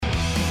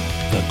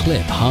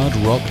Clip Hard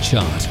Rock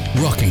Chart,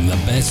 rocking the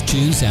best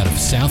tunes out of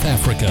South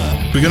Africa.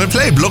 We're going to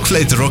play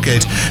Blokfluit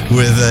Rocket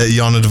with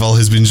Jana de Waal,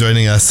 who's been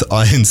joining us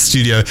in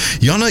studio.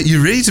 Jana,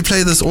 you ready to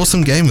play this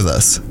awesome game with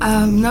us?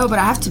 No, but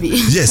I have to be.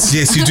 Yes,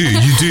 you do.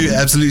 You do,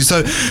 absolutely.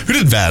 So, who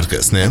did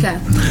Verkus, ne? Okay.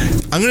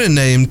 I'm going to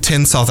name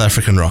 10 South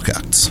African rock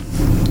acts.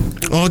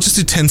 Or just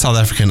do 10 South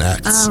African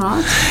acts.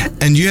 Alright.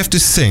 And you have to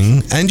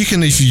sing, and you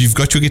can, if you've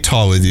got your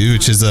guitar with you,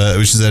 which is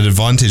an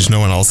advantage no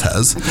one else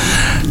has,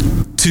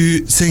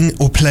 to sing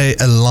or play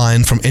a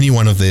line from any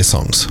one of their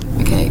songs.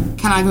 Okay.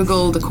 Can I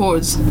Google the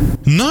chords?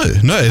 No,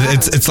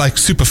 it's like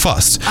super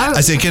fast. Oh,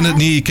 I say, can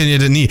you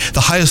do knee?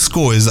 The highest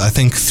score is, I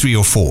think, 3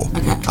 or 4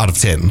 out of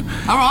 10.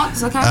 Alright,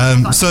 it's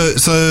okay.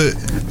 So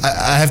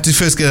I have to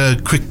first get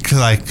a quick,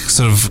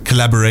 sort of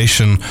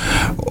collaboration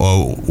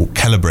or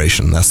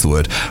calibration, that's the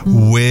word,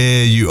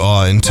 where you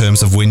are in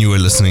terms of when you were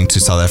listening to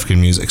South African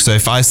music. So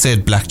if I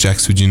said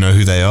Blackjacks, would you know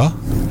who they are?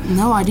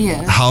 No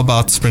idea. How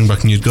about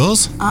Springbok Nude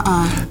Girls?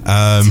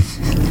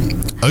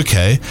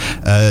 Okay.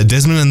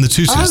 Desmond and the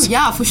Tutus. Oh,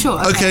 yeah, for sure.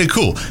 Okay,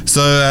 cool.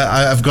 So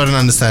I've got an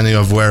understanding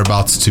of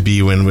whereabouts to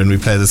be when we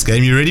play this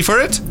game. You ready for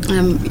it?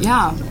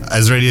 Yeah.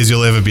 As ready as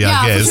you'll ever be,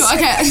 I guess. For sure.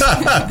 Okay.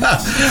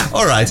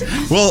 All right.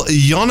 Well,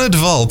 Jana de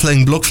Waal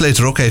playing Blokfluit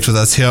Rocket with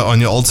us here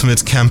on your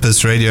Ultimate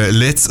Campus Radio.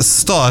 Let's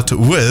start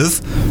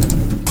with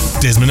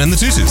Desmond and the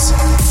Tutus.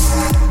 Okay.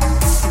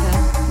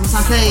 Must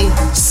I play?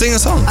 Sing a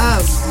song. I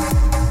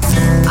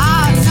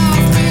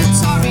love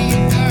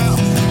Victoria girl.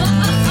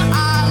 I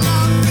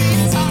love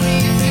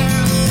Victoria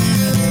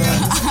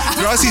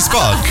girl. Grassy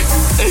Spark.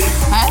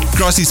 Huh?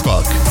 Grassy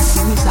Spark.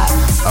 Who's that?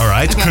 All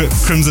right. Okay.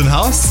 Crimson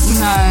House.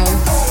 No.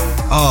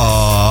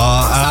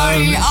 Oh.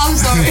 I'm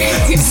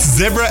sorry.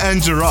 Zebra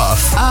and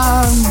Giraffe.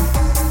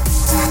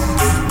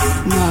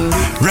 No.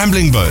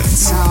 Rambling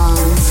Bones. No.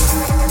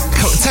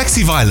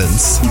 Taxi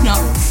Violence. No.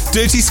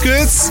 Dirty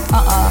Skirts.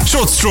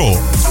 Short Straw.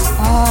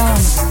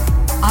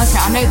 Okay,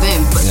 I know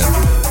them, but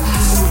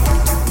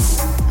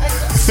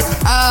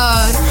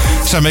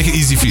Shall I make it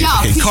easy for you? Yeah,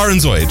 Okay. please. Car and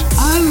Zoid.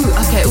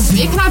 okay.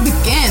 Where can I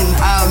begin?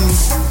 I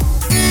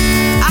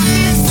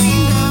can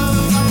sing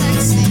what I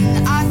sing.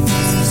 I can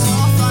see so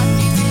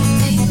funny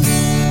things.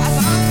 I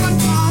can't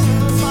control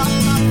what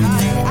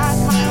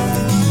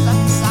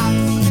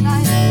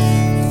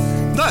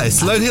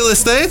Nice. Lone Hill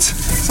Estate.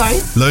 Sorry?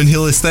 Lone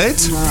Hill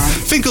Estate. No.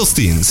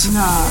 Finkelsteins.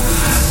 No.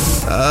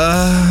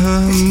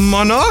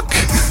 Monarch.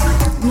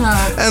 No.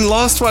 And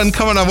last one.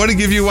 Come on, I want to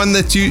give you one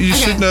that you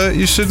should know.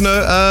 You should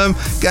know.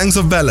 Gangs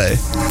of Ballet.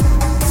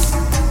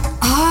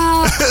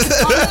 I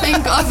can't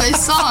think of a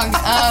song.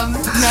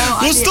 No.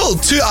 Well, still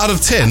 2 out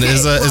of 10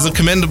 is a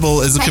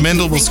commendable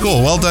Thank you.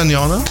 score. Well done,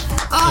 Jana.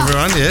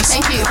 Everyone, yes.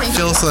 Thank you.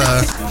 Feels,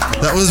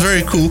 that was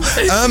very cool.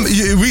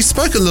 We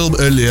spoke a little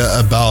earlier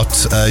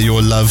about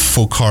your love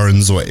for Car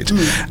and Zoid.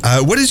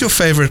 What is your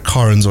favorite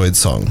Car and Zoid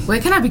song? Where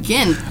can I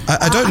begin?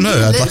 I don't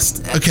know.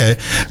 Okay,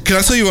 can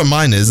I tell you what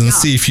mine is and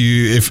see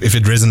if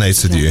it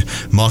resonates with you?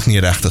 Maak nie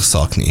regtig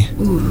saak nie.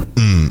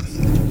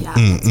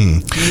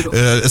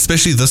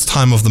 Especially this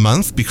time of the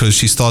month, because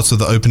she starts with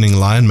the opening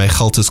line, "My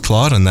geld is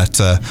klaar," and that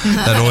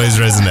always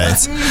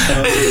resonates.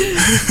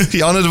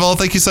 Jana de Waal,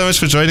 thank you so much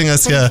for joining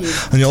us here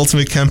on your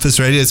Ultimate Campus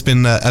Radio. It's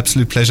been an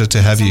absolute pleasure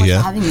to have you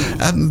here.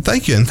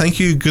 Thank you, and thank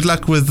you. Good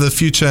luck with the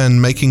future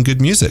and making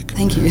good music.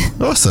 Thank you.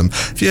 Awesome.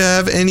 If you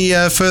have any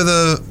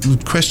further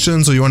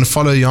questions or you want to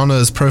follow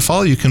Jana's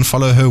profile, you can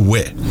follow her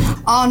where?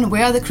 On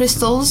Where Are the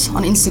Crystals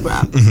on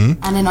Instagram.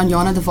 And then on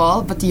Jana de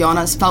Waal, but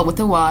Jana is spelled with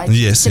a Y.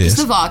 Yes.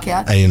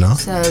 Czechoslovakia.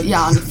 So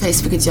yeah, on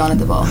Facebook it's Jana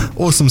de Waal.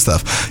 Awesome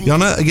stuff.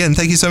 Jana, again,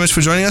 thank you so much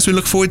for joining us. We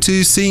look forward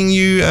to seeing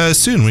you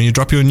soon when you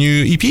drop your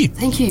new EP.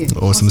 Thank you.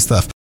 Awesome stuff.